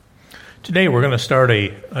Today we're going to start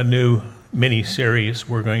a new mini-series.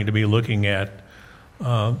 We're going to be looking at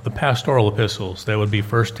the pastoral epistles. That would be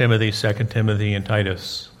 1 Timothy, 2 Timothy, and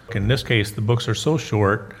Titus. In this case, the books are so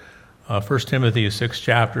short. 1 Timothy is 6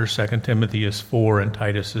 chapters, 2 Timothy is 4, and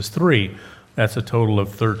Titus is 3. That's a total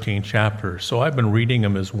of 13 chapters. So I've been reading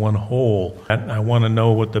them as one whole. I want to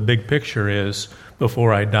know what the big picture is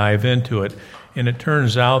before I dive into it. And it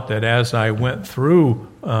turns out that as I went through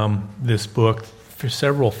this book,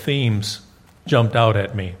 several themes jumped out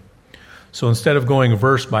at me. So instead of going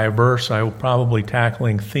verse by verse, I will probably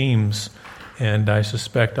tackling themes, and I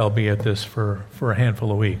suspect I'll be at this for a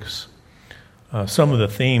handful of weeks. Some of the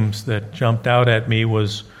themes that jumped out at me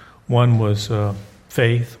one was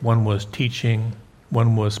faith, one was teaching,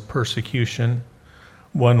 one was persecution,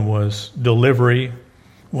 one was delivery,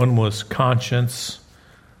 one was conscience.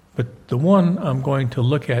 But the one I'm going to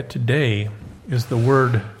look at today is the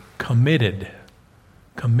word committed.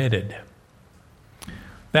 Committed.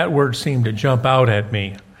 That word seemed to jump out at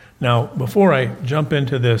me. Now, before I jump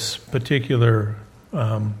into this particular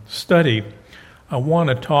study, I want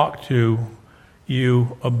to talk to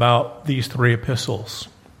you about these three epistles.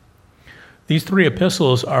 These three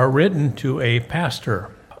epistles are written to a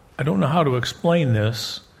pastor. I don't know how to explain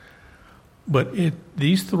this, but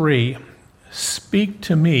these three speak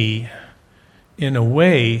to me in a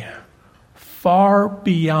way far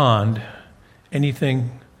beyond anything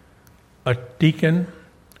a deacon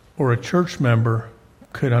or a church member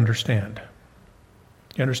could understand.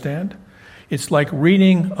 You understand? It's like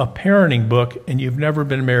reading a parenting book and you've never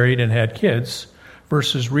been married and had kids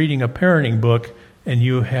versus reading a parenting book and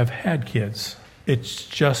you have had kids. It's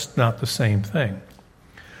just not the same thing.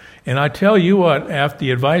 And I tell you what, after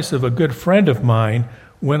the advice of a good friend of mine,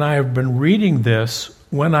 when I have been reading this,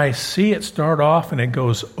 when I see it start off and it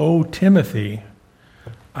goes, "O Timothy,"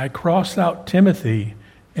 I cross out Timothy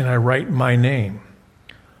and I write my name,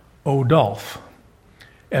 Odulph,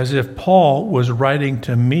 as if Paul was writing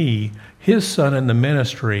to me, his son in the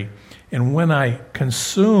ministry. And when I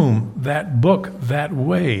consume that book that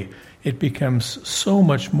way, it becomes so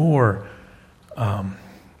much more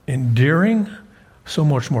endearing, so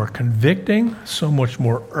much more convicting, so much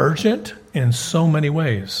more urgent in so many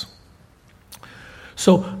ways.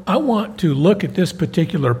 So I want to look at this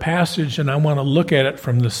particular passage, and I want to look at it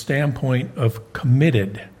from the standpoint of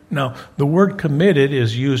committed. Now, the word committed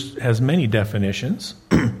has many definitions.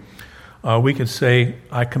 We could say,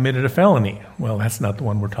 I committed a felony. Well, that's not the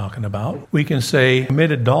one we're talking about. We can say,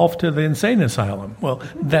 committed Dolph to the insane asylum. Well,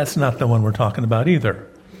 that's not the one we're talking about either,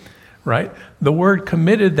 right? The word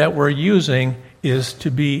committed that we're using is to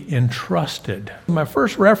be entrusted. My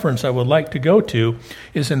first reference I would like to go to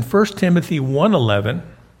is in 1 Timothy 1:11,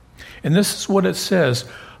 and this is what it says: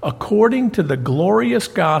 according to the glorious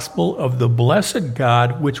gospel of the blessed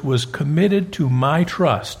God, which was committed to my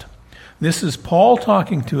trust. This is Paul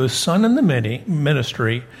talking to his son in the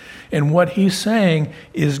ministry, and what he's saying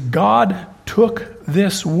is God took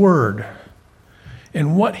this word,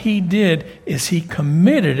 and what he did is he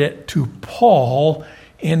committed it to Paul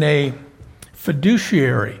in a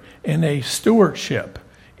fiduciary, in a stewardship,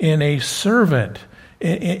 in a servant,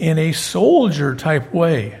 in a soldier type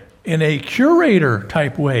way, in a curator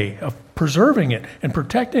type way of preserving it and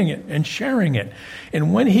protecting it and sharing it.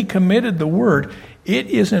 And when he committed the word, it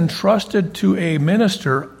is entrusted to a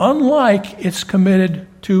minister, unlike it's committed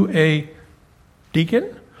to a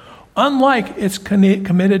deacon, unlike it's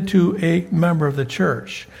committed to a member of the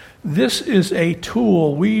church. This is a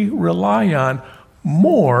tool we rely on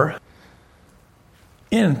more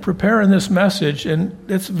in preparing this message, and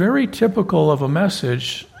it's very typical of a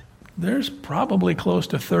message. There's probably close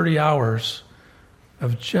to 30 hours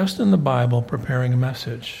of just in the Bible preparing a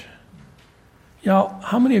message. Y'all,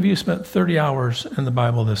 how many of you spent 30 hours in the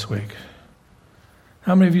Bible this week?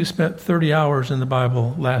 How many of you spent 30 hours in the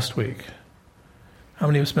Bible last week? How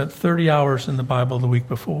many of you spent 30 hours in the Bible the week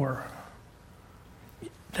before?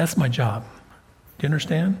 That's my job. Do you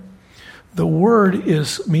understand? The word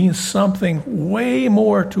means something way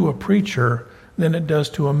more to a preacher than it does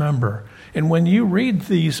to a member. And when you read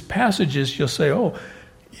these passages, you'll say, oh,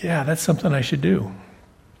 yeah, that's something I should do.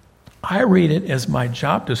 I read it as my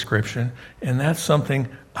job description, and that's something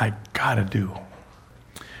I got to do.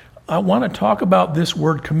 I want to talk about this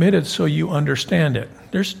word committed so you understand it.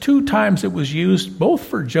 There's 2 times it was used, both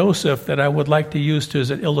for Joseph, that I would like to use as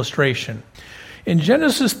an illustration. In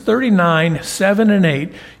Genesis 39, 7 and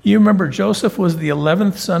 8, you remember Joseph was the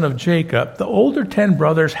 11th son of Jacob. The older 10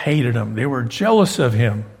 brothers hated him. They were jealous of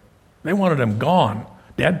him. They wanted him gone.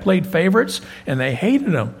 Dad played favorites, and they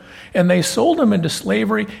hated him. And they sold him into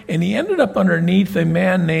slavery, and he ended up underneath a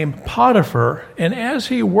man named Potiphar. And as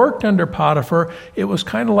he worked under Potiphar, it was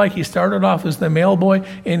kind of like he started off as the mail boy,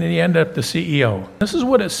 and he ended up the CEO. This is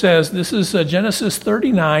what it says. This is Genesis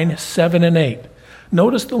 39, 7 and 8.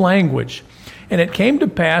 Notice the language. And it came to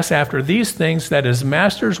pass after these things that his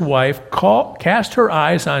master's wife cast her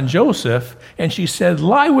eyes on Joseph, and she said,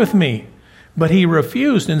 Lie with me. But he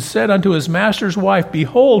refused and said unto his master's wife,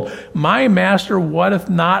 Behold, my master wotteth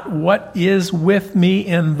not what is with me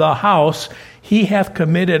in the house. He hath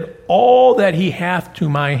committed all that he hath to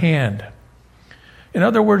my hand. In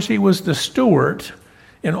other words, he was the steward,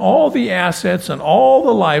 and all the assets and all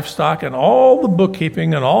the livestock and all the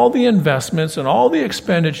bookkeeping and all the investments and all the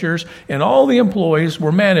expenditures and all the employees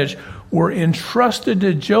were managed, were entrusted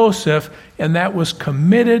to Joseph, and that was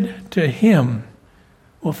committed to him.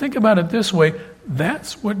 Well, think about it this way.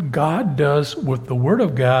 That's what God does with the Word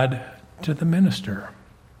of God to the minister.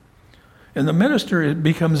 And the minister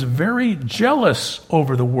becomes very jealous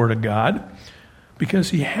over the Word of God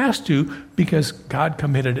because he has to, because God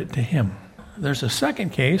committed it to him. There's a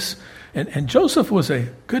second case, and Joseph was a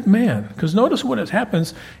good man, because notice what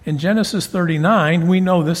happens in Genesis 39. We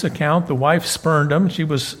know this account. The wife spurned him. She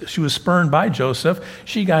was spurned by Joseph.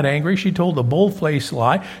 She got angry. She told a bold-faced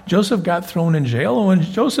lie. Joseph got thrown in jail, and when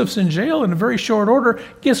Joseph's in jail in a very short order,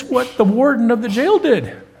 guess what the warden of the jail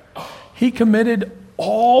did? He committed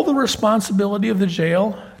all the responsibility of the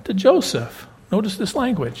jail to Joseph. Notice this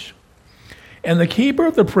language. And the keeper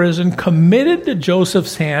of the prison committed to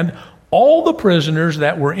Joseph's hand all the prisoners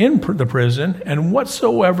that were in the prison, and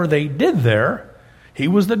whatsoever they did there, he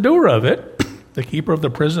was the doer of it. The keeper of the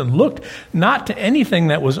prison looked not to anything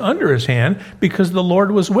that was under his hand, because the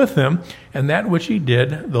Lord was with him, and that which he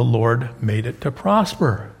did, the Lord made it to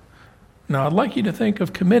prosper. Now, I'd like you to think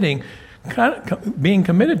of being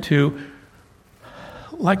committed to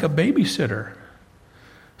like a babysitter.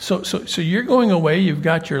 So you're going away, you've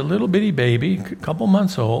got your little bitty baby, a couple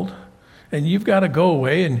months old, and you've got to go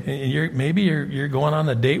away, and maybe you're going on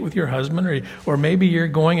a date with your husband, or maybe you're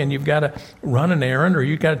going and you've got to run an errand, or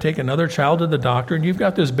you've got to take another child to the doctor, and you've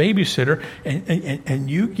got this babysitter, and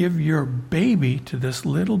you give your baby to this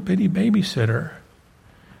little bitty babysitter.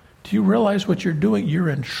 Do you realize what you're doing? You're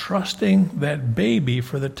entrusting that baby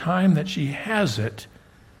for the time that she has it,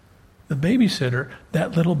 the babysitter,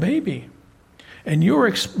 that little baby. And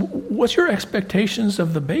what's your expectations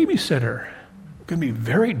of the babysitter? Going to be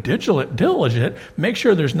very diligent, make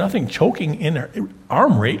sure there's nothing choking in her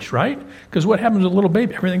arm reach, right? Because what happens with a little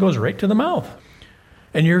baby? Everything goes right to the mouth.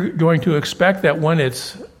 And you're going to expect that when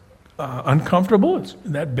it's uncomfortable,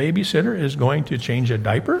 that babysitter is going to change a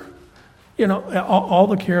diaper. You know, all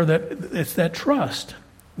the care it's that trust.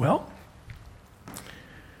 Well,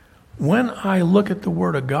 when I look at the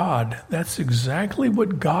Word of God, that's exactly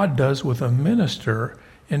what God does with a minister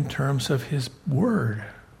in terms of His Word.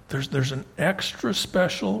 There's an extra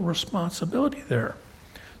special responsibility there.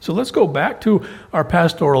 So let's go back to our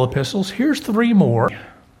pastoral epistles. Here's 3 more.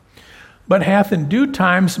 But hath in due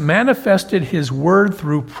times manifested his word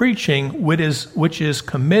through preaching, which is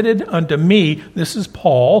committed unto me, this is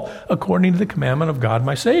Paul, according to the commandment of God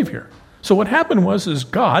my Savior. So what happened was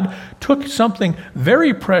God took something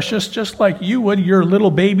very precious, just like you would your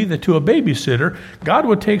little baby to a babysitter. God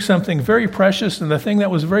would take something very precious, and the thing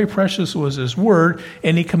that was very precious was his word,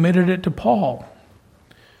 and he committed it to Paul.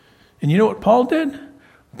 And you know what Paul did?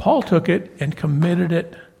 Paul took it and committed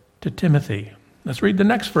it to Timothy. Let's read the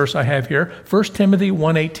next verse I have here, 1 Timothy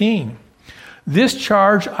 1:18. This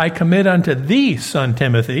charge I commit unto thee, son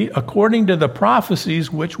Timothy, according to the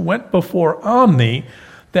prophecies which went before on thee,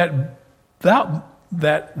 that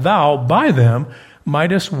thou by them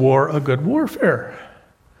mightest war a good warfare.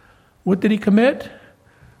 What did he commit?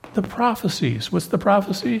 The prophecies. What's the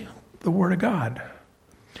prophecy? The Word of God.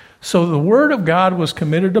 So the Word of God was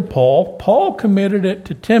committed to Paul. Paul committed it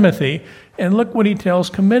to Timothy. And look what he tells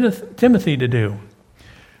Timothy to do.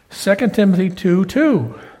 2 Timothy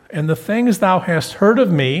 2:2. And the things thou hast heard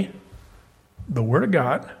of me, the Word of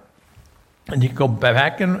God, and you can go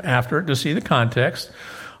back in after it to see the context,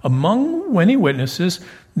 among many witnesses,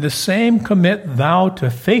 the same commit thou to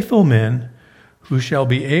faithful men who shall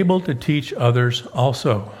be able to teach others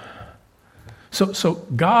also. So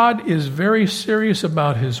God is very serious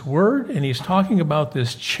about his word, and he's talking about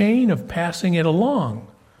this chain of passing it along.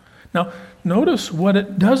 Now, notice what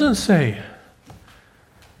it doesn't say.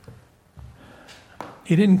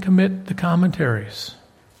 He didn't commit the commentaries.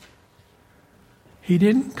 He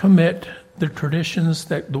didn't commit the traditions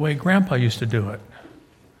the way Grandpa used to do it.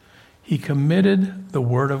 He committed the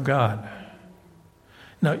Word of God.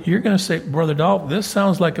 Now, you're going to say, Brother Dolph, this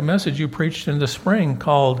sounds like a message you preached in the spring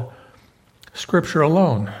called Scripture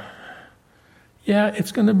Alone. Yeah,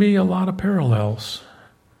 it's going to be a lot of parallels.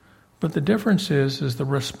 But the difference is the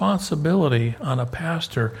responsibility on a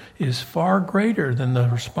pastor is far greater than the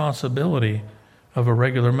responsibility of a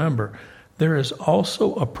regular member. There is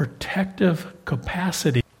also a protective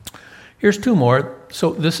capacity. Here's two more.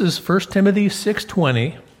 So this is 1 Timothy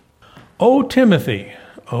 6:20. O Timothy,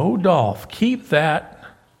 O Dolph, keep that.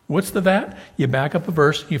 What's the that? You back up a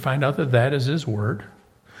verse, you find out that that is his word.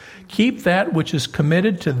 Keep that which is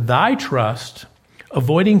committed to thy trust,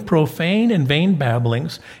 avoiding profane and vain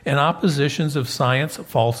babblings and oppositions of science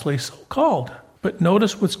falsely so called. But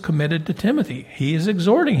notice what's committed to Timothy. He is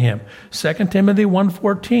exhorting him. 2 Timothy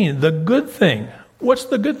 1:14, the good thing. What's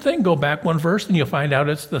the good thing? Go back one verse and you'll find out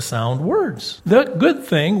it's the sound words. The good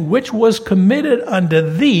thing which was committed unto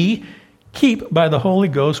thee, keep by the Holy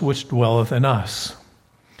Ghost which dwelleth in us.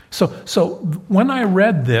 So when I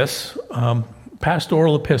read this,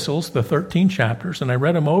 pastoral epistles, the 13 chapters, and I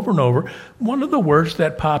read them over and over, one of the words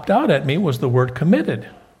that popped out at me was the word committed.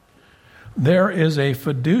 There is a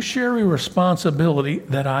fiduciary responsibility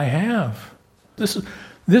that I have.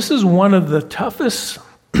 This is one of the toughest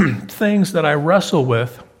things that I wrestle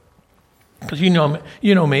with, because you know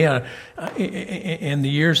me. In the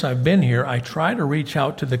years I've been here, I try to reach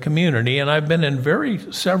out to the community, and I've been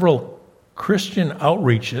in several Christian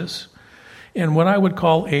outreaches in what I would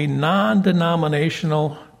call a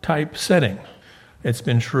non-denominational type setting. It's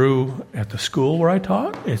been true at the school where I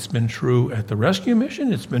taught. It's been true at the rescue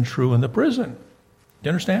mission. It's been true in the prison. Do you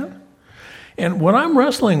understand? And what I'm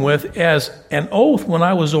wrestling with as an oath when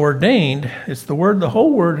I was ordained, it's the word, the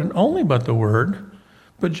whole word, and only but the word.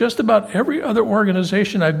 But just about every other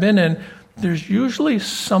organization I've been in, there's usually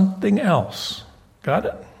something else. Got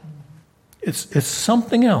it? It's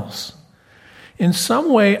something else. In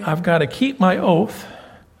some way, I've got to keep my oath,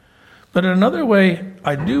 but in another way,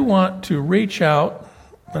 I do want to reach out,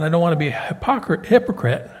 but I don't want to be a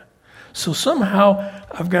hypocrite. So somehow,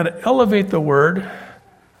 I've got to elevate the word,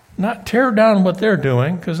 not tear down what they're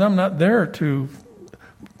doing, because I'm not there to,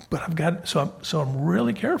 but I've got, so I'm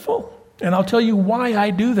really careful. And I'll tell you why I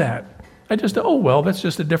do that. I just, that's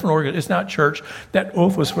just a different organization. It's not church. That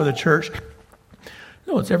oath was for the church.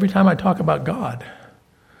 No, it's every time I talk about God.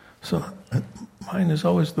 So mine is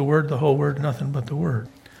always the word, the whole word, nothing but the word.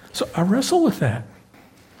 So I wrestle with that.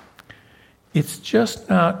 It's just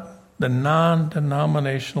not the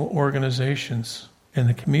non-denominational organizations in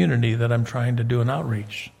the community that I'm trying to do an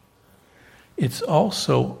outreach. It's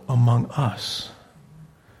also among us.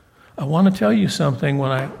 I want to tell you something.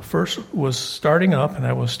 When I first was starting up and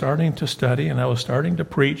I was starting to study and I was starting to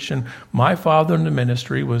preach, and my father in the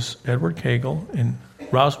ministry was Edward Cagle in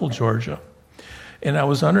Roswell, Georgia. And I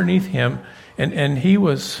was underneath him, and he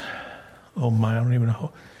was, I don't even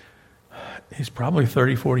know. He's probably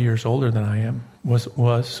 30, 40 years older than I am,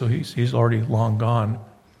 so he's already long gone.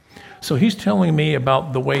 So he's telling me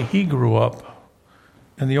about the way he grew up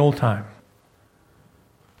in the old time.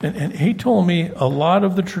 And he told me a lot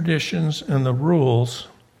of the traditions and the rules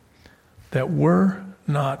that were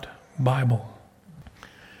not Bible.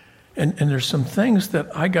 And there's some things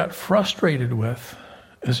that I got frustrated with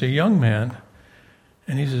as a young man.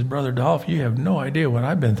 And he says, Brother Dolph, you have no idea what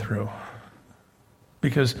I've been through.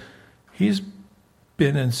 Because he's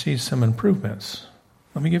been and seen some improvements.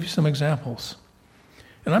 Let me give you some examples.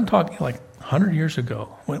 And I'm talking like 100 years ago,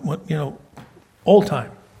 when old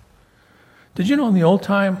time. Did you know in the old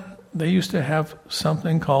time, they used to have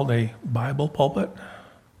something called a Bible pulpit?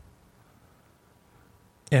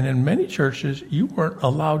 And in many churches, you weren't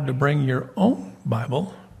allowed to bring your own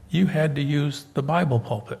Bible. You had to use the Bible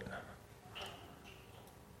pulpit.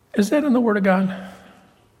 Is that in the Word of God?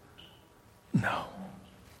 No,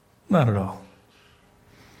 not at all.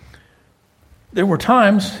 There were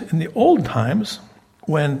times, in the old times,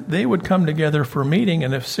 when they would come together for a meeting,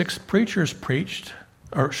 and if 6 preachers preached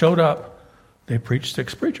or showed up, they preached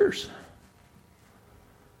 6 preachers.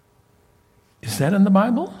 Is that in the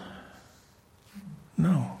Bible?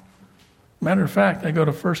 No. Matter of fact, I go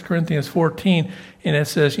to 1 Corinthians 14, and it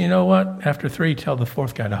says, you know what? After 3, tell the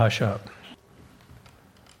 4th guy to hush up.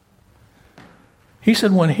 He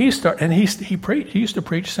said when he started, and he used to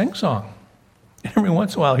preach sing-song. Every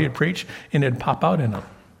once in a while he'd preach, and it'd pop out in him,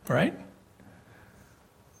 right?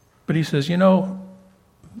 But he says,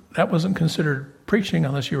 that wasn't considered preaching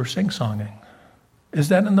unless you were sing-songing. Is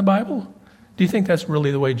that in the Bible? Do you think that's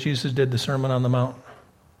really the way Jesus did the Sermon on the Mount?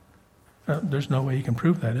 There's no way you can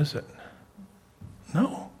prove that, is it?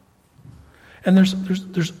 No. And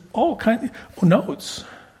there's all kinds of notes.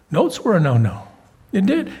 Notes were a no-no. It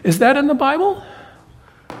did. Is that in the Bible?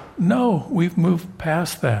 No, we've moved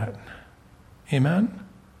past that. Amen?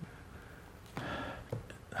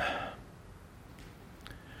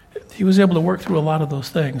 He was able to work through a lot of those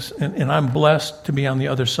things, and I'm blessed to be on the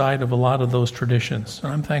other side of a lot of those traditions,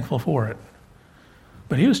 and I'm thankful for it.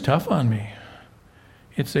 But he was tough on me.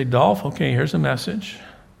 He'd say, Dolph, okay, here's a message,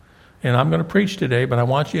 and I'm going to preach today, but I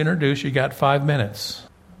want you to introduce, you got 5 minutes.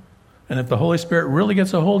 And if the Holy Spirit really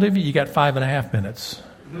gets a hold of you, you got 5.5 minutes.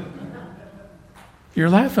 You're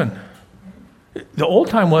laughing. The old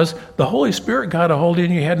time was the Holy Spirit got a hold of you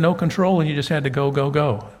and you had no control and you just had to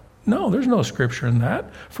go. No, there's no scripture in that.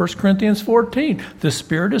 1 Corinthians 14, the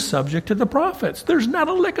Spirit is subject to the prophets. There's not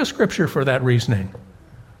a lick of scripture for that reasoning.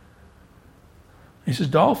 He says,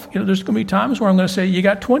 Dolph, there's going to be times where I'm going to say, you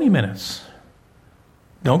got 20 minutes.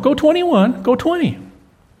 Don't go 21, go 20.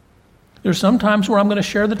 There's some times where I'm going to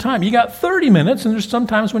share the time. You got 30 minutes, and there's some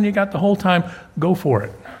times when you got the whole time, go for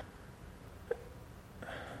it.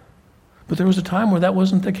 But there was a time where that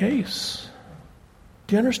wasn't the case.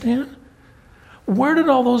 Do you understand? Where did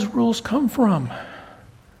all those rules come from?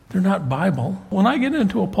 They're not Bible. When I get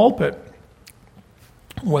into a pulpit,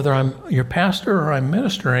 whether I'm your pastor or I'm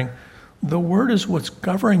ministering, the Word is what's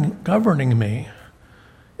governing me.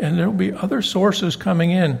 And there will be other sources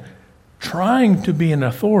coming in trying to be an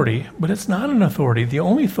authority, but it's not an authority. The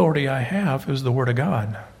only authority I have is the Word of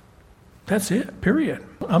God. That's it, period.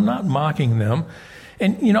 I'm not mocking them.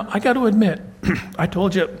 And, I got to admit, I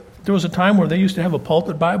told you, there was a time where they used to have a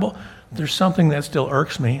pulpit Bible. There's something that still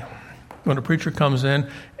irks me. When a preacher comes in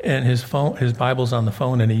and his Bible's on the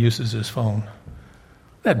phone and he uses his phone.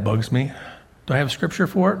 That bugs me. Do I have scripture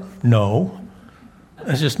for it? No.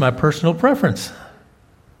 That's just my personal preference.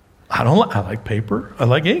 I like paper. I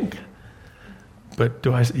like ink. But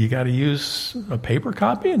you got to use a paper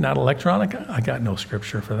copy and not electronic? I got no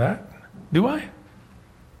scripture for that. Do I?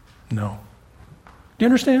 No. Do you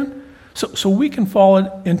understand? So we can fall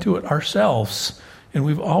into it ourselves, and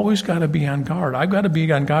we've always got to be on guard. I've got to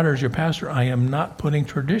be on guard as your pastor. I am not putting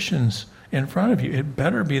traditions in front of you. It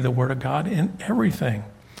better be the Word of God in everything.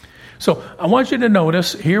 So I want you to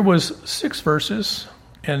notice, here was 6 verses,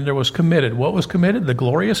 and there was committed. What was committed? The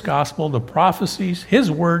glorious gospel, the prophecies, his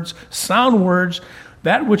words, sound words,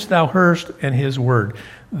 that which thou hearst, and his word.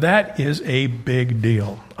 That is a big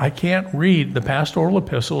deal. I can't read the pastoral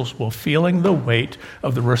epistles while feeling the weight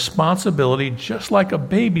of the responsibility just like a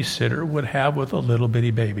babysitter would have with a little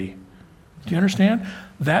bitty baby. Do you understand?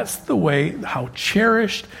 That's the way, how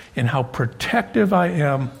cherished and how protective I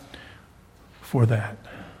am for that.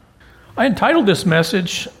 I entitled this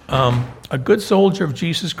message, A Good Soldier of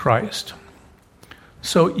Jesus Christ.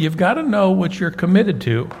 So you've got to know what you're committed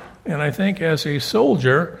to. And I think as a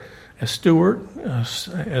soldier, a steward,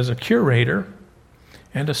 as a curator,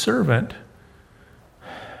 and a servant,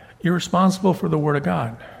 you're responsible for the Word of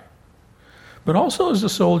God. But also as a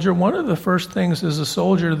soldier, one of the first things as a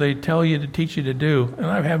soldier they tell you to teach you to do, and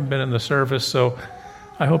I haven't been in the service, so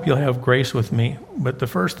I hope you'll have grace with me, but the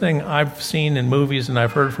first thing I've seen in movies and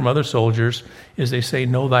I've heard from other soldiers is they say,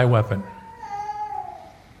 know thy weapon.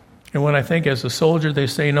 And when I think as a soldier, they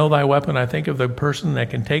say, know thy weapon, I think of the person that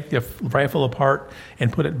can take the rifle apart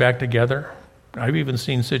and put it back together. I've even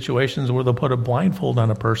seen situations where they'll put a blindfold on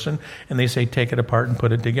a person and they say, take it apart and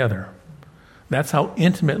put it together. That's how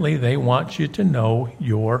intimately they want you to know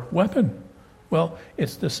your weapon. Well,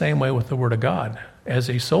 it's the same way with the Word of God. As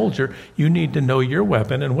a soldier, you need to know your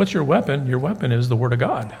weapon. And what's your weapon? Your weapon is the Word of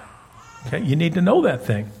God. Okay? You need to know that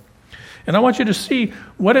thing. And I want you to see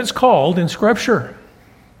what it's called in Scripture.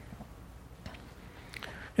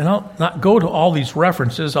 And I'll not go to all these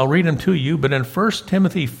references. I'll read them to you. But in 1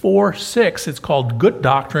 Timothy 4:6, it's called good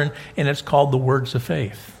doctrine, and it's called the words of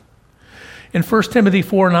faith. In 1 Timothy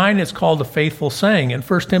 4:9, it's called a faithful saying. In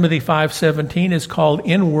 1 Timothy 5:17, it's called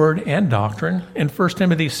in word and doctrine. In 1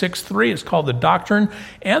 Timothy 6:3, it's called the doctrine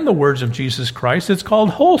and the words of Jesus Christ. It's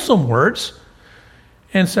called wholesome words.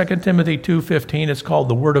 In 2 Timothy 2:15, it's called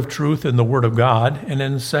the word of truth and the word of God. And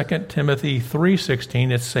in 2 Timothy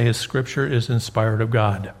 3:16, it says Scripture is inspired of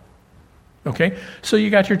God. Okay? So you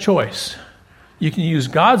got your choice. You can use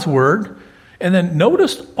God's word. And then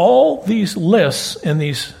notice all these lists in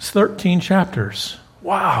these 13 chapters.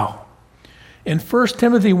 Wow. In 1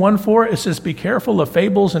 Timothy 1:4, it says, be careful of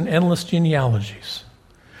fables and endless genealogies.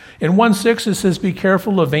 In 1:6, it says, be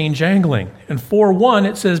careful of vain jangling. In 4:1,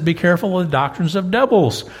 it says, be careful of the doctrines of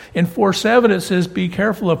devils. In 4:7, it says, be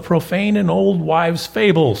careful of profane and old wives'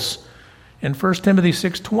 fables. In 1 Timothy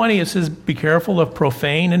 6:20, it says, be careful of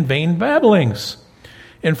profane and vain babblings.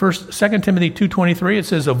 In 2 Timothy 2:23, it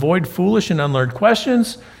says, avoid foolish and unlearned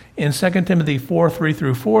questions. In 2 Timothy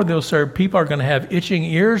 4:3-4, they'll say people are going to have itching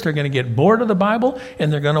ears, they're going to get bored of the Bible,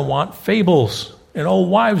 and they're going to want fables and old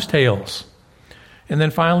wives' tales. And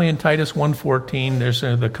then finally in Titus 1:14, there's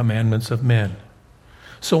the commandments of men.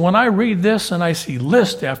 So when I read this and I see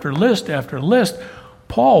list after list after list,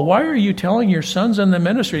 Paul, why are you telling your sons in the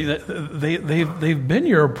ministry that they've been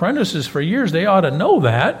your apprentices for years? They ought to know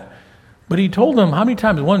that. But he told them how many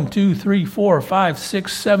times? 1, 2, 3, 4, 5,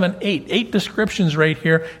 6, 7, 8. 8 descriptions right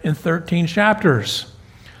here in 13 chapters.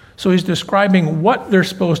 So he's describing what they're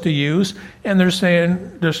supposed to use, and they're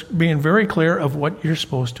saying, they're being very clear of what you're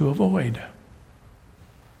supposed to avoid.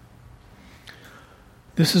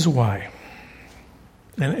 This is why.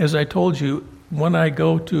 And as I told you, when I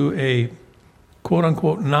go to a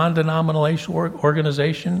quote-unquote non-denominational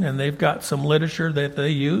organization and they've got some literature that they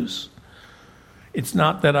use, it's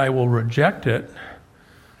not that I will reject it,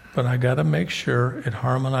 but I got to make sure it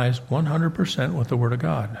harmonizes 100% with the Word of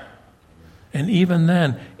God. And even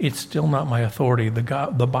then, it's still not my authority.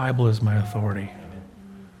 The Bible is my authority.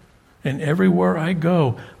 And everywhere I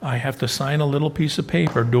go, I have to sign a little piece of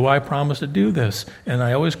paper. Do I promise to do this? And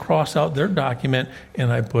I always cross out their document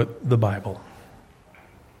and I put the Bible.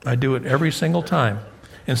 I do it every single time.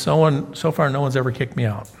 And so far, no one's ever kicked me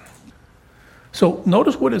out. So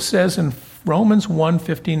notice what it says in Romans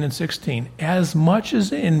 1:15 and 16. As much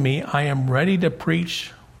as in me, I am ready to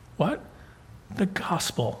preach, what? The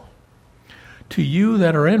gospel. To you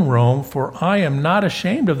that are in Rome, for I am not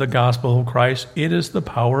ashamed of the gospel of Christ. It is the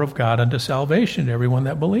power of God unto salvation to everyone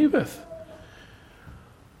that believeth.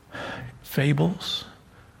 Fables,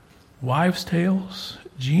 wives' tales,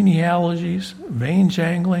 genealogies, vain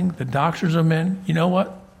jangling, the doctrines of men. You know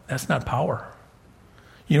what? That's not power.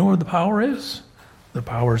 You know where the power is? The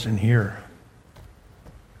power's in here.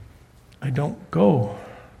 I don't go.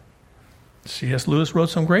 C.S. Lewis wrote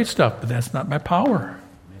some great stuff, but that's not my power.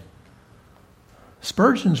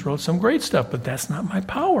 Spurgeon's wrote some great stuff, but that's not my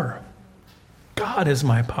power. God is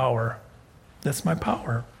my power. That's my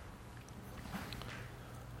power.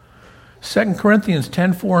 2 Corinthians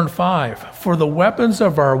 10:4 and 5. For the weapons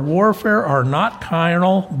of our warfare are not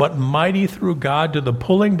carnal, but mighty through God to the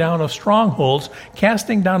pulling down of strongholds,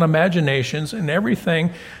 casting down imaginations and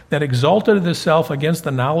everything that exalted itself against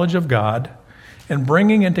the knowledge of God, and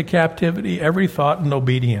bringing into captivity every thought and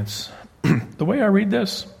obedience. The way I read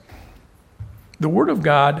this, the Word of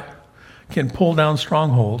God can pull down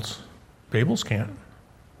strongholds. Fables can't.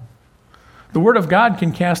 The Word of God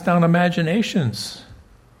can cast down imaginations.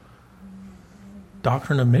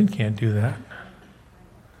 Doctrine of men can't do that.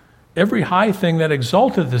 Every high thing that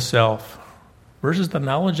exalteth itself versus the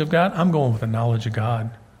knowledge of God, I'm going with the knowledge of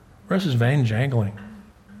God versus vain jangling.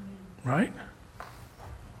 Right?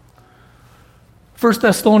 1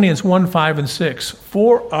 Thessalonians 1:5 and 6.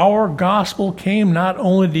 For our gospel came not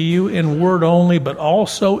only to you in word only, but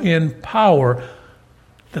also in power.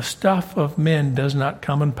 The stuff of men does not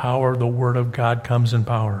come in power. The word of God comes in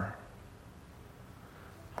power.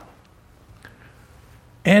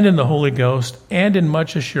 And in the Holy Ghost, and in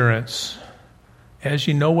much assurance, as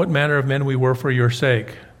ye know what manner of men we were for your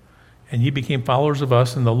sake. And ye became followers of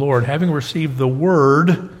us in the Lord, having received the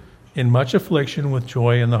word in much affliction with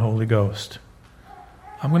joy in the Holy Ghost.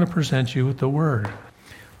 I'm going to present you with the word.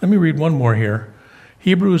 Let me read one more here.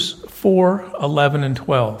 Hebrews 4:11 and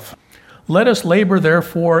 12. Let us labor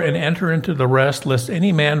therefore and enter into the rest, lest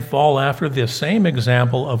any man fall after the same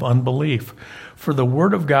example of unbelief. For the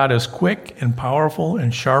word of God is quick and powerful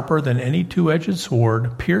and sharper than any two-edged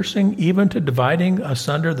sword, piercing even to dividing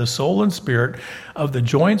asunder the soul and spirit of the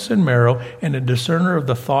joints and marrow, and a discerner of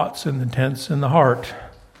the thoughts and intents in the heart.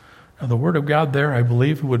 Now the word of God there, I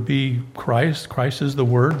believe, would be Christ. Christ is the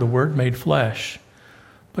word made flesh.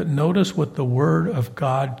 But notice what the word of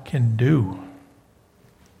God can do.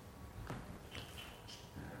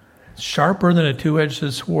 It's sharper than a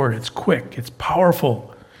two-edged sword. It's quick. It's powerful.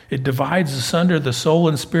 It divides asunder the soul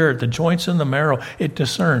and spirit, the joints and the marrow. It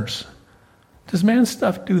discerns. Does man's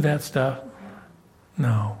stuff do that stuff?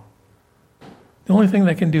 No. The only thing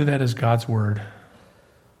that can do that is God's word.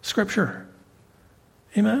 Scripture.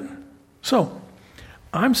 Amen? So,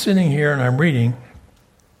 I'm sitting here and I'm reading,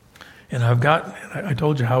 and I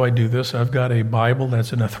told you how I do this. I've got a Bible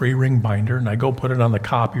that's in a 3-ring binder, and I go put it on the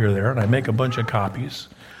copier there, and I make a bunch of copies,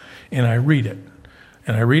 and I read it.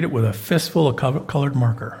 And I read it with a fistful of colored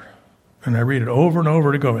marker. And I read it over and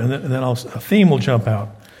over to go. And then a theme will jump out.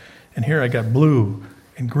 And here I got blue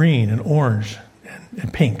and green and orange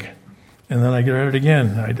and pink. And then I get at it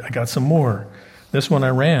again. I got some more. This one I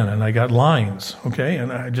ran and I got lines. Okay?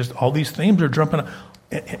 And all these themes are jumping out.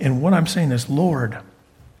 And what I'm saying is, Lord,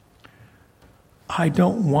 I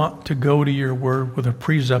don't want to go to your word with a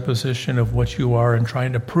presupposition of what you are and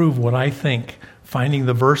trying to prove what I think, finding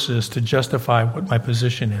the verses to justify what my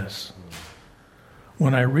position is.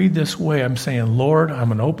 When I read this way, I'm saying, Lord,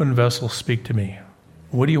 I'm an open vessel, speak to me.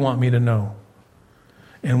 What do you want me to know?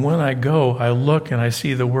 And when I go, I look and I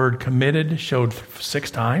see the word committed showed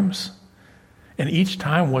 6 times. And each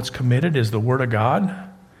time what's committed is the word of God.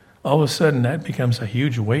 All of a sudden, that becomes a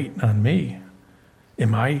huge weight on me.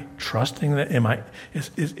 Am I trusting that? Am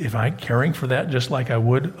I caring for that just like I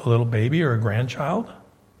would a little baby or a grandchild?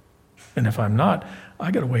 And if I'm not, I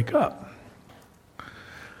got to wake up.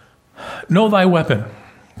 Know thy weapon.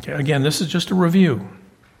 Okay, again, this is just a review.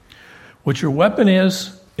 What your weapon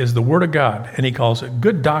is the word of God. And he calls it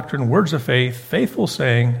good doctrine, words of faith, faithful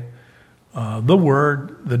saying, the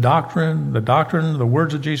word, the doctrine, the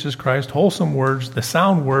words of Jesus Christ, wholesome words, the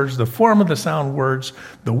sound words, the form of the sound words,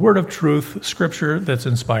 the word of truth, scripture that's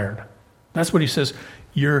inspired. That's what he says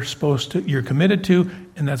you're committed to,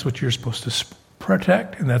 and that's what you're supposed to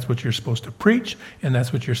protect, and that's what you're supposed to preach, and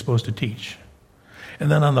that's what you're supposed to teach. And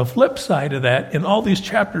then on the flip side of that, in all these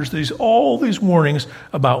chapters, all these warnings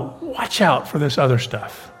about watch out for this other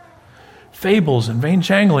stuff. Fables and vain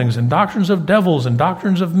janglings and doctrines of devils and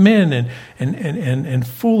doctrines of men and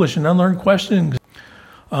foolish and unlearned questionings.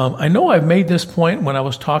 I know I've made this point when I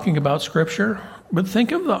was talking about Scripture, but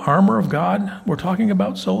think of the armor of God. We're talking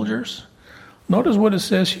about soldiers. Notice what it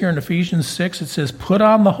says here in Ephesians 6. It says, put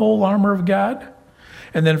on the whole armor of God.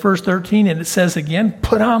 And then verse 13, and it says again,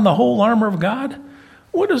 put on the whole armor of God.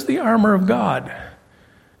 What is the armor of God?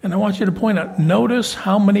 And I want you to point out, notice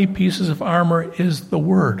how many pieces of armor is the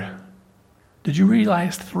Word. Did you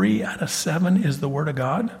realize 3 out of 7 is the Word of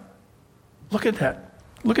God? Look at that.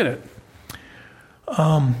 Look at it.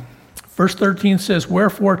 Verse 13 says,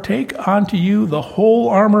 wherefore take unto you the whole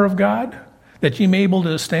armor of God, that ye may be able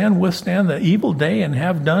to withstand the evil day, and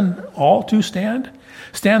have done all to stand.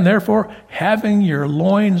 Stand therefore, having your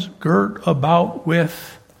loins girt about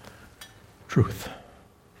with truth.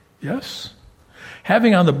 Yes?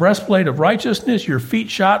 Having on the breastplate of righteousness, your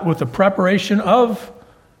feet shod with the preparation of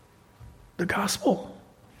the gospel.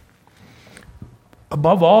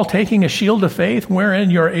 Above all, taking a shield of faith,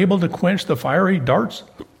 wherein you are able to quench the fiery darts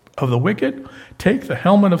of the wicked. Take the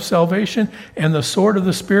helmet of salvation and the sword of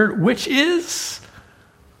the Spirit, which is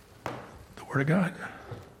the Word of God.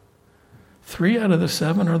 3 out of the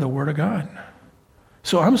 7 are the Word of God.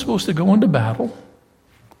 So I'm supposed to go into battle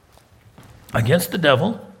against the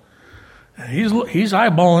devil. And he's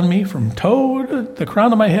eyeballing me from toe to the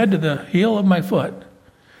crown of my head to the heel of my foot.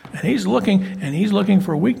 And he's looking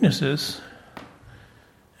for weaknesses.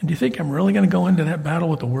 And do you think I'm really going to go into that battle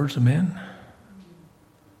with the words of men?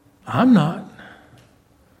 I'm not.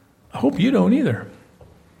 I hope you don't either.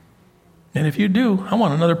 And if you do, I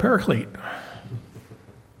want another paraclete.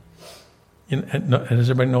 Does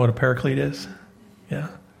everybody know what a paraclete is? Yeah.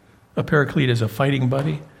 A paraclete is a fighting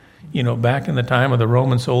buddy. You know, back in the time of the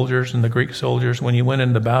Roman soldiers and the Greek soldiers, when you went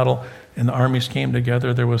into battle and the armies came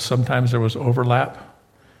together, sometimes there was overlap.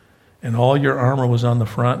 And all your armor was on the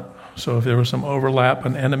front. So if there was some overlap,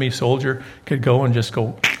 an enemy soldier could go and just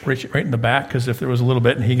go right in the back, because if there was a little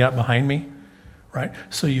bit and he got behind me, right?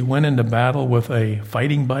 So you went into battle with a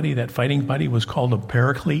fighting buddy. That fighting buddy was called a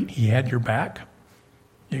paraclete. He had your back.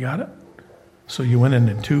 You got it? So you went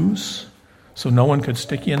in twos, so no one could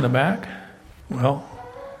stick you in the back. Well,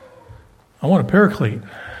 I want a paraclete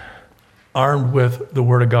armed with the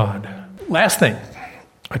Word of God. Last thing.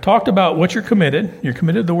 I talked about what you're committed. You're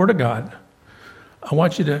committed to the Word of God. I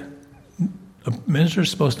want you to, a minister is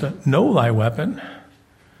supposed to know thy weapon.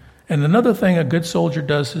 And another thing a good soldier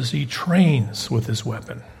does is he trains with his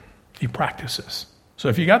weapon. He practices. So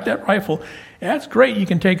if you got that rifle, that's great. You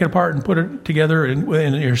can take it apart and put it together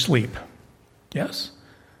in your sleep. Yes?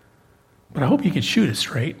 But I hope you can shoot it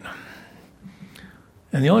straight.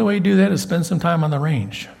 And the only way you do that is spend some time on the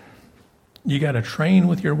range. You got to train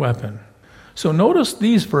with your weapon. So notice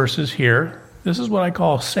these verses here. This is what I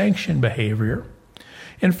call sanctioned behavior.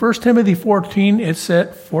 In 1 Timothy 4:13, it said,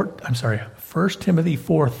 1 Timothy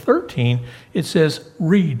 4:13, it says,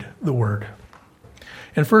 read the word.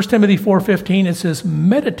 In 1 Timothy 4:15, it says,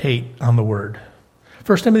 meditate on the word.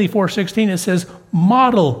 1 Timothy 4:16, it says,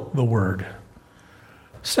 model the word.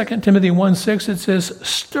 2 Timothy 1:6, it says,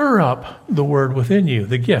 stir up the word within you,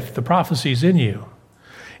 the gift, the prophecies in you.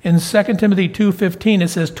 In 2 Timothy 2:15, it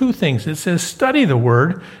says 2 things. It says, study the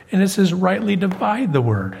word, and it says, rightly divide the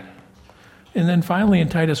word. And then finally in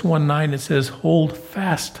Titus 1:9, it says, hold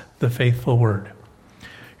fast the faithful word.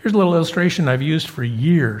 Here's a little illustration I've used for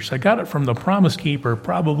years. I got it from the Promise Keeper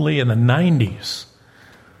probably in the 90s.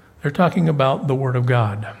 They're talking about the Word of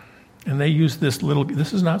God. And they use this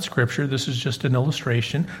is not Scripture, this is just an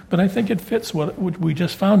illustration, but I think it fits what we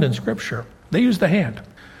just found in Scripture. They use the hand.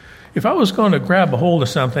 If I was going to grab a hold of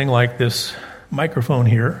something like this microphone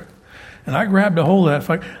here, and I grabbed a hold of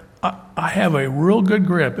that, I have a real good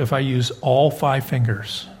grip if I use all 5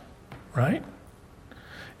 fingers, right?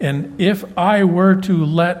 And if I were to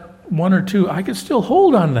let 1 or 2, I could still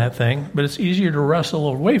hold on that thing, but it's easier to wrestle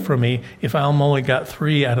away from me if I'm only got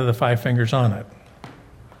 3 out of the 5 fingers on it.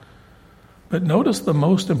 But notice the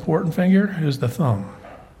most important finger is the thumb.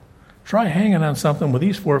 Try hanging on something with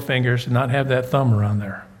these 4 fingers and not have that thumb around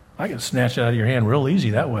there. I can snatch it out of your hand real easy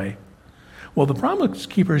that way. Well, the promise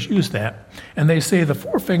keepers use that, and they say the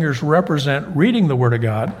 4 fingers represent reading the Word of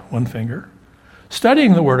God, 1 finger,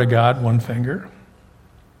 studying the Word of God, 1 finger,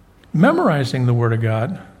 memorizing the Word of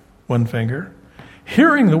God, 1 finger,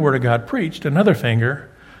 hearing the Word of God preached, another finger,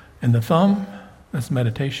 and the thumb, that's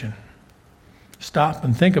meditation. Stop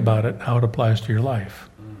and think about it, how it applies to your life.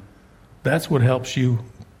 That's what helps you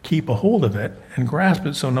keep a hold of it and grasp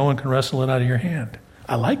it so no one can wrestle it out of your hand.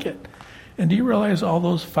 I like it. And do you realize all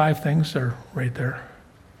those 5 things are right there?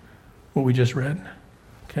 What we just read?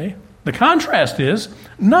 Okay. The contrast is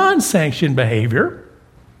non-sanctioned behavior.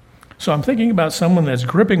 So I'm thinking about someone that's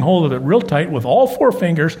gripping hold of it real tight with all 4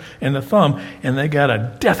 fingers and the thumb, and they got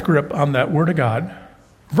a death grip on that Word of God,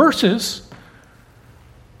 versus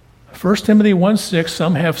 1 Timothy 1:6,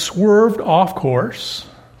 some have swerved off course.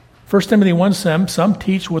 1 Timothy 1:7, some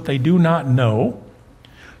teach what they do not know.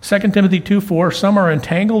 2 Timothy 2:4, some are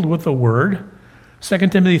entangled with the word.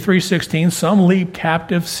 2 Timothy 3:16, some lead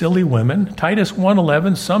captive silly women. Titus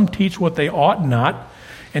 1:11, some teach what they ought not.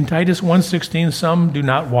 And Titus 1:16, some do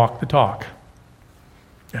not walk the talk.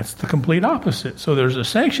 That's the complete opposite. So there's a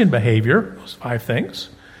sanctioned behavior, those 5 things.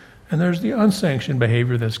 And there's the unsanctioned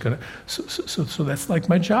behavior that's going to... So that's like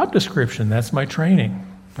my job description. That's my training.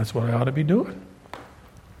 That's what I ought to be doing.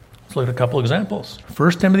 Let's look at a couple examples.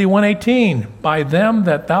 1 Timothy 1:18, by them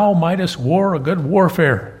that thou mightest war a good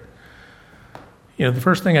warfare. You know, the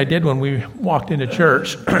first thing I did when we walked into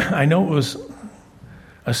church, I know it was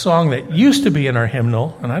a song that used to be in our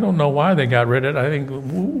hymnal, and I don't know why they got rid of it. I think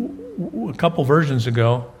a couple versions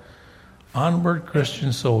ago, Onward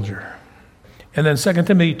Christian Soldier. And then 2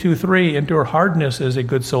 Timothy 2:3, endure hardness as a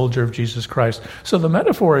good soldier of Jesus Christ. So the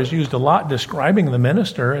metaphor is used a lot describing the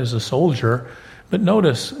minister as a soldier, but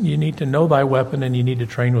notice you need to know thy weapon and you need to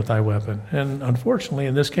train with thy weapon. And unfortunately,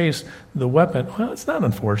 in this case, the weapon, well, it's not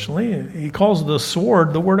unfortunately, he calls the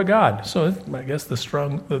sword the Word of God. So I guess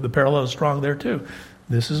the parallel is strong there too.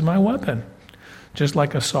 This is my weapon. Just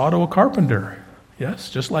like a saw to a carpenter. Yes,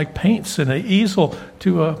 just like paints and an easel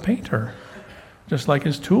to a painter. Just like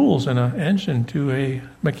his tools and an engine to a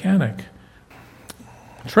mechanic.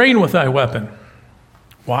 Train with thy weapon.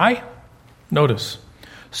 Why? Notice,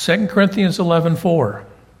 2 Corinthians 11:4.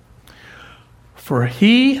 For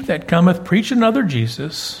he that cometh preach another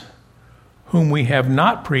Jesus, whom we have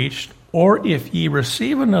not preached, or if ye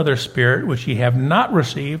receive another spirit which ye have not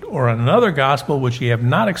received, or another gospel which ye have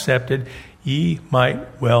not accepted, ye might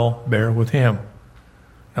well bear with him.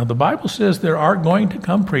 Now, the Bible says there are going to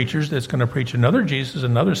come preachers that's going to preach another Jesus,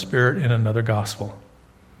 another spirit, and another gospel.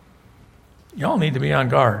 Y'all need to be on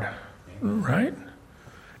guard, right?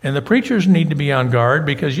 And the preachers need to be on guard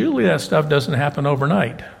because usually that stuff doesn't happen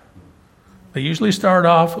overnight. They usually start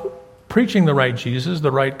off preaching the right Jesus, the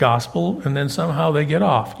right gospel, and then somehow they get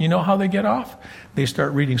off. You know how they get off? They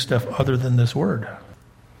start reading stuff other than this word.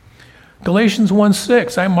 Galatians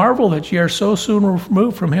 1:6, I marvel that ye are so soon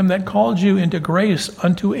removed from him that called you into grace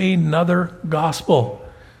unto another gospel.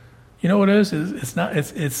 You know what it is?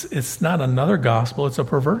 It's not another gospel, it's a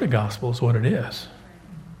perverted gospel is what it is.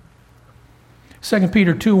 2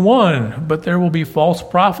 Peter 2:1, but there will be false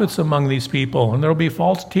prophets among these people, and there will be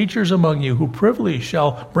false teachers among you who privily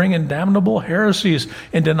shall bring in damnable heresies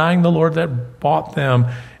in denying the Lord that bought them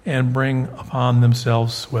and bring upon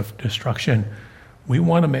themselves swift destruction. We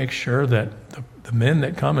want to make sure that the men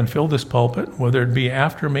that come and fill this pulpit, whether it be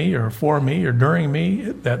after me or for me or during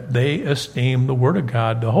me, that they esteem the Word of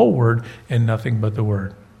God, the whole Word, and nothing but the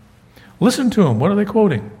Word. Listen to them. What are they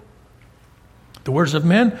quoting? The words of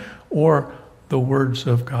men or the words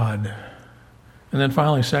of God? And then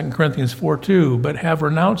finally, 2 Corinthians 4:2, but have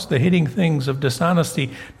renounced the hidden things of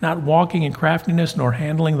dishonesty, not walking in craftiness, nor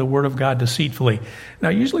handling the word of God deceitfully. Now,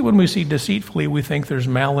 usually when we see deceitfully, we think there's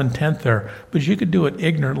malintent there, but you could do it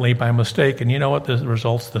ignorantly by mistake, and you know what? The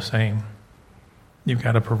result's the same. You've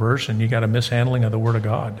got a perversion. You've got a mishandling of the word of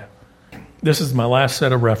God. This is my last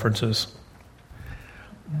set of references.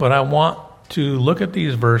 But I want to look at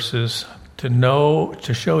these verses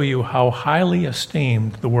to show you how highly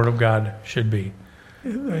esteemed the word of God should be.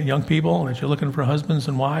 young people, that you're looking for husbands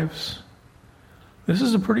and wives, this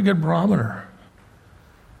is a pretty good barometer.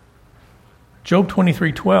 Job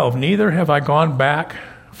 23:12, neither have I gone back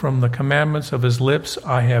from the commandments of his lips.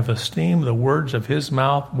 I have esteemed the words of his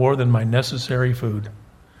mouth more than my necessary food.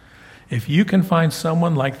 If you can find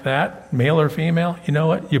someone like that, male or female, you know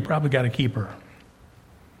what? You probably got to keep her.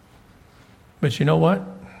 But you know what?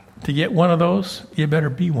 To get one of those, you better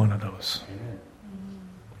be one of those.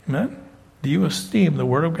 Amen? Do you esteem the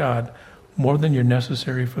Word of God more than your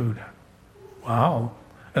necessary food? Wow.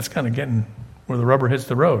 That's kind of getting where the rubber hits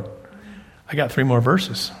the road. I got 3 more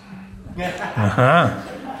verses.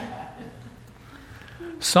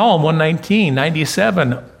 Psalm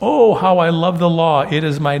 119:97. Oh, how I love the law. It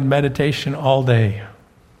is my meditation all day.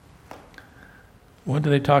 When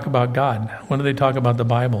do they talk about God? When do they talk about the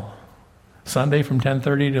Bible? Sunday from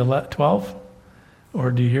 10:30 to 12?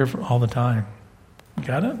 Or do you hear from all the time?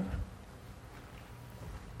 Got it?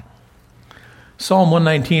 Psalm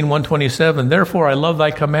 119:127. Therefore I love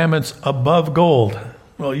thy commandments above gold.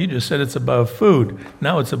 Well, you just said it's above food.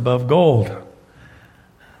 Now it's above gold.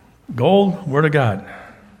 Gold, Word of God.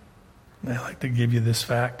 I like to give you this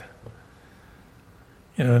fact.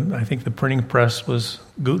 You know, I think the printing press was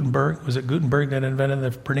Gutenberg. Was it Gutenberg that invented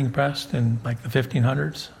the printing press in like the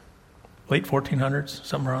 1500s? Late 1400s,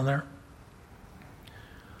 somewhere around there?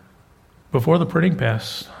 Before the printing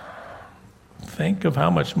press, think of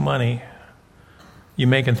how much money you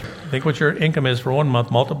make in, think what your income is for 1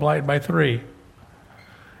 month, multiply it by 3.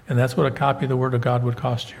 And that's what a copy of the Word of God would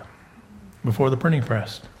cost you before the printing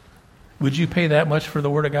press. Would you pay that much for the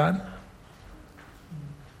Word of God?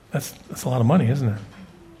 That's a lot of money, isn't it?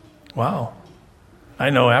 Wow. I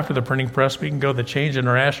know after the printing press, we can go the change in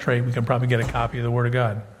our ashtray. We can probably get a copy of the Word of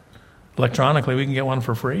God. Electronically, we can get one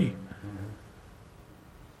for free.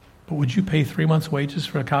 But would you pay 3 months' wages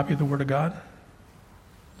for a copy of the Word of God?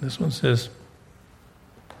 This one says,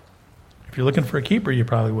 if you're looking for a keeper, you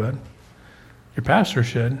probably would. Your pastor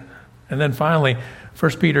should. And then finally,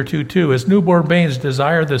 1 Peter 2:2, as newborn babes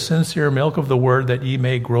desire the sincere milk of the word that ye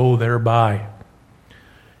may grow thereby.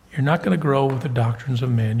 You're not going to grow with the doctrines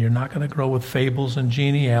of men. You're not going to grow with fables and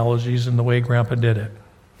genealogies and the way Grandpa did it,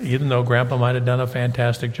 even though Grandpa might have done a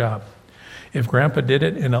fantastic job. If Grandpa did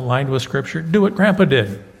it and aligned with Scripture, do what Grandpa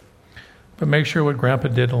did. But make sure what Grandpa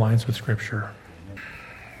did aligns with Scripture.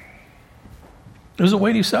 It was a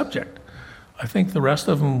weighty subject. I think the rest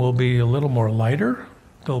of them will be a little more lighter.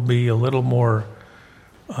 They'll be a little more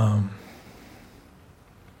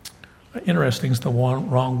interesting is the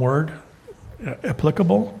wrong word,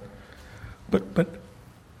 applicable. But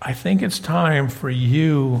I think it's time for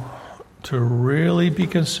you to really be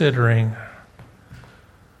considering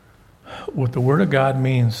what the Word of God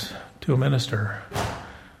means to a minister.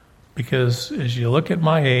 Because as you look at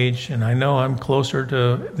my age, and I know I'm closer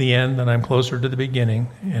to the end than I'm closer to the beginning,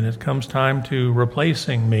 and it comes time to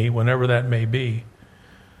replacing me, whenever that may be,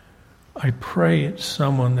 I pray it's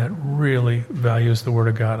someone that really values the Word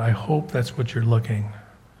of God. I hope that's what you're looking.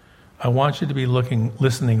 I want you to be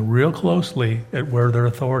listening real closely at where their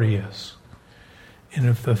authority is. And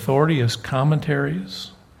if the authority is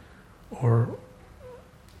commentaries or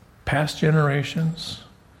past generations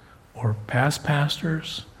or past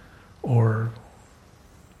pastors or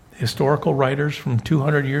historical writers from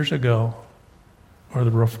 200 years ago or the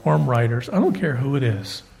Reformed writers, I don't care who it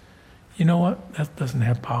is. You know what? That doesn't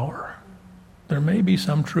have power. There may be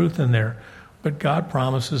some truth in there, but God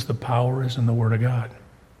promises the power is in the Word of God.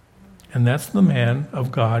 And that's the man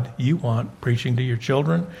of God you want preaching to your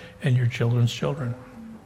children and your children's children.